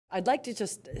I'd like to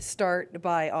just start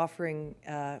by offering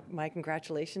my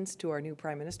congratulations to our new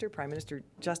Prime Minister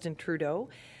Justin Trudeau.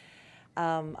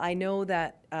 I know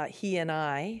that he and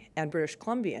I and British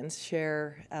Columbians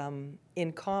share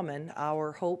in common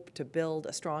our hope to build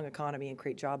a strong economy and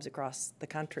create jobs across the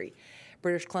country.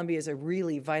 British Columbia is a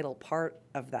really vital part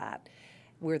of that.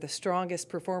 We're the strongest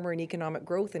performer in economic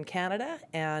growth in Canada,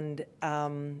 and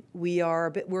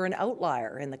we're an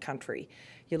outlier in the country.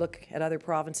 You look at other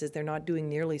provinces, they're not doing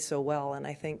nearly so well, and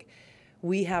I think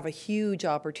we have a huge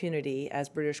opportunity as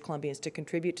British Columbians to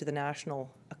contribute to the national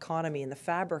economy and the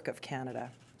fabric of Canada.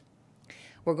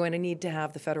 We're going to need to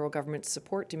have the federal government's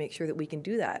support to make sure that we can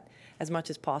do that as much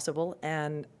as possible,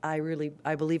 and I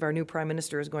believe our new Prime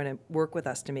Minister is going to work with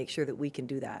us to make sure that we can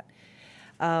do that.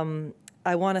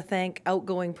 I want to thank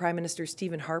outgoing Prime Minister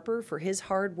Stephen Harper for his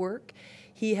hard work.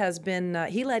 He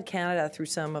led Canada through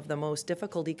some of the most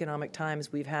difficult economic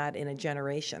times we've had in a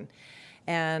generation.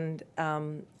 And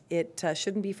it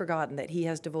shouldn't be forgotten that he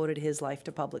has devoted his life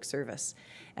to public service.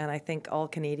 And I think all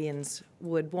Canadians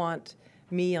would want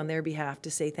me on their behalf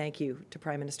to say thank you to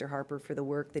Prime Minister Harper for the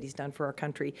work that he's done for our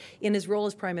country in his role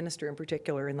as Prime Minister in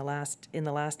particular in the last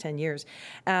 10 years.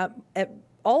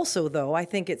 Also, though, I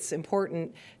think it's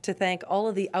important to thank all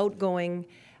of the outgoing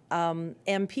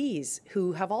MPs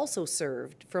who have also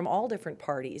served from all different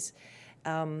parties.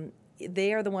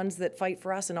 They are the ones that fight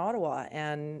for us in Ottawa,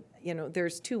 and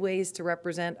there's two ways to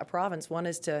represent a province. One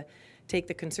is to take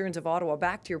the concerns of Ottawa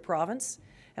back to your province,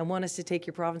 and one is to take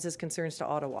your province's concerns to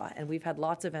Ottawa. And we've had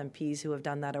lots of MPs who have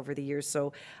done that over the years.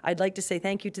 So I'd like to say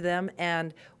thank you to them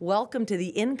and welcome to the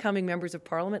incoming members of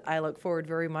Parliament. I look forward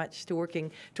very much to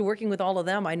working with all of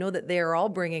them. I know that they are all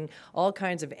bringing all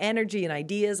kinds of energy and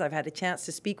ideas. I've had a chance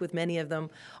to speak with many of them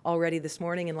already this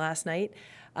morning and last night.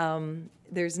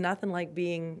 There's nothing like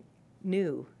being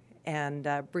new and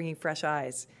bringing fresh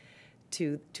eyes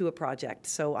to a project.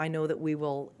 So I know that we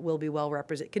will be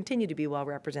continue to be well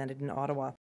represented in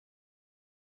Ottawa.